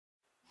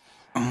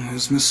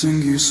was missing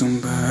you so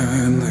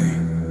badly,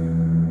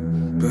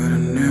 but I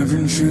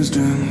never choose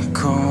to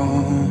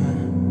call.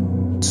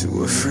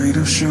 Too afraid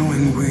of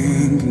showing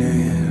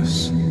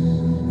weakness,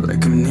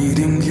 like I'm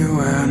needing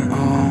you at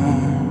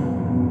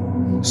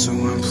all. So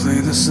I play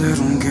this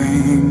little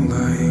game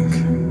like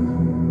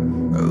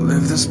I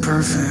live this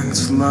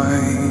perfect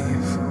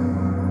life.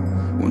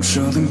 Won't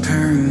show them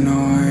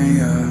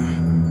paranoia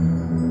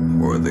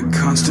or the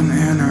constant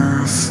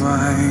inner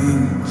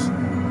fight.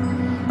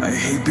 I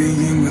hate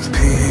being with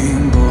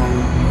people,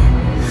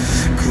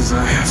 cause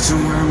I have to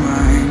wear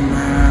my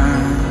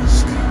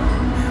mask,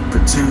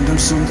 pretend I'm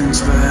something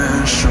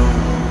special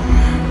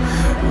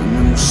when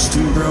I'm just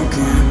a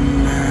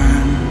broken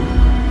man.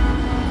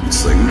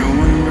 It's like no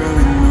one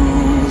really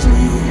knows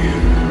me,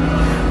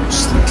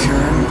 just the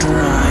character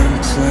I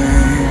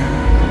play.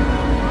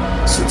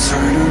 So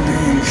tired of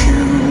being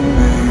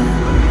human,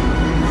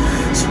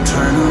 so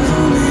tired of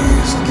all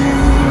these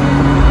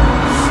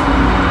games.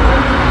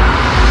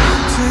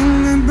 Take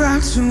me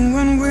back to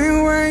when we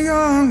were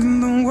young and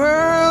the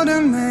world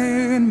had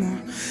made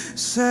more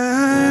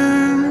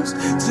sense.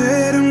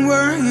 Didn't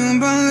worry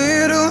about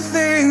little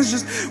things,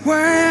 just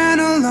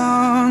went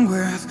along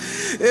with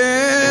it.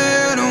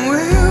 And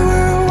we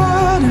were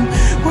wild and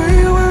we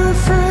were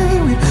afraid.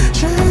 We'd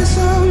chase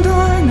some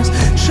darkness,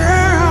 share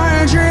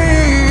our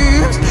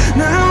dreams.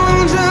 Now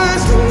I'm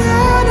just a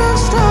man of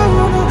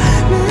stone.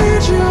 I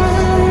need you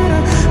here to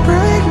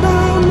break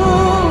my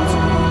mold.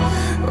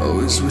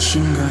 Always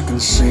wishing I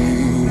could see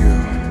you,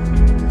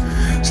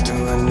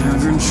 still I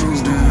never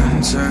choose to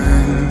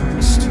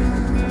text.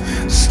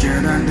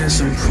 Scared I'd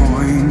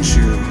disappoint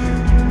you,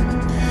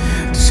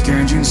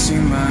 scared you'd see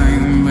my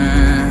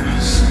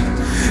mess.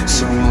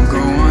 So I'll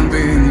go on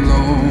being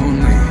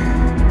lonely,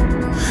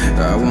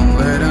 I won't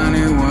let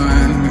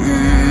anyone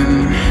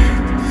in.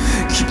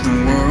 Keep the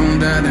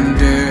world at a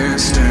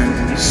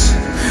distance,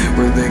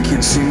 where they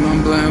can't see my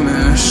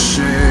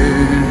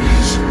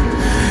blemishes.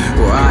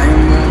 Well, I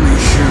am only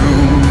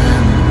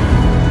human,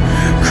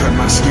 cut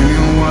my skin,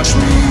 you'll watch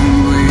me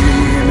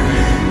bleed.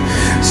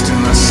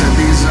 Still I set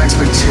these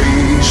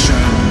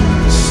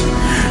expectations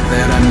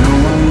that I know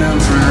I'll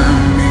never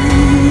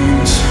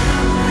meet.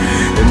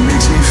 It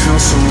makes me feel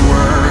so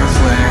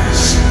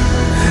worthless,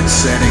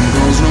 setting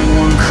goals no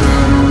one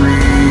could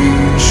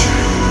reach.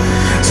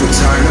 So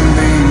tired of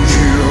being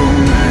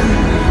human,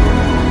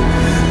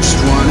 just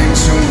wanting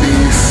to be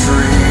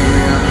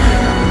free.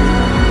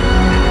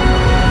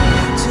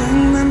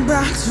 Take me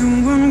back to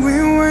when we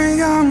were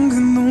young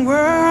and the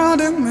world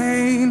had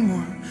made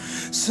more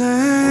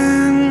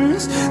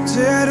sense.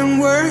 Didn't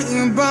worry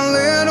about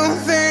little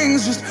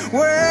things, just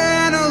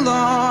went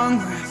along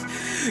with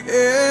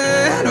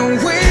it. And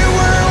we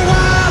were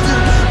wild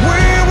and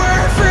we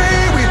were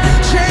free. We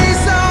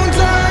chased some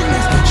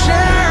darkness,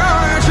 share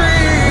our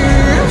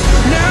dreams.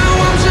 Now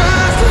I'm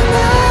just a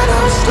man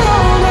of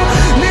stone. I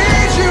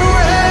need you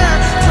here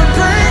to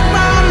break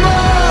my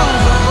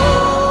mold.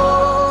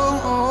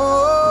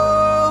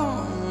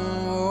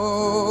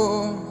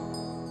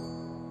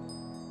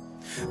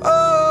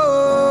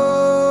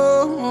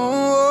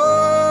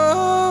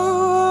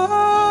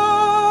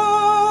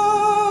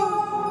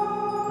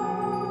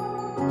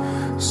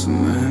 So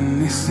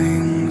many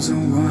things I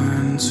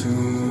want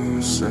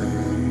to say,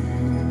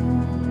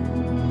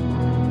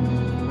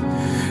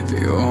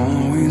 they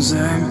always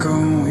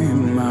echo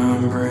in my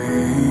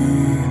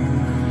brain.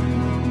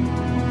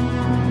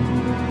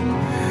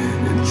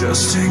 It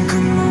just take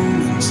a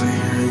moment to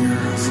hear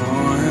your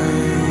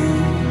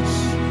voice.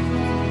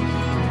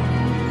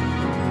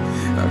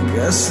 I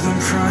guess the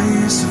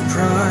price of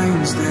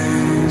pride is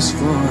this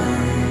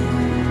void.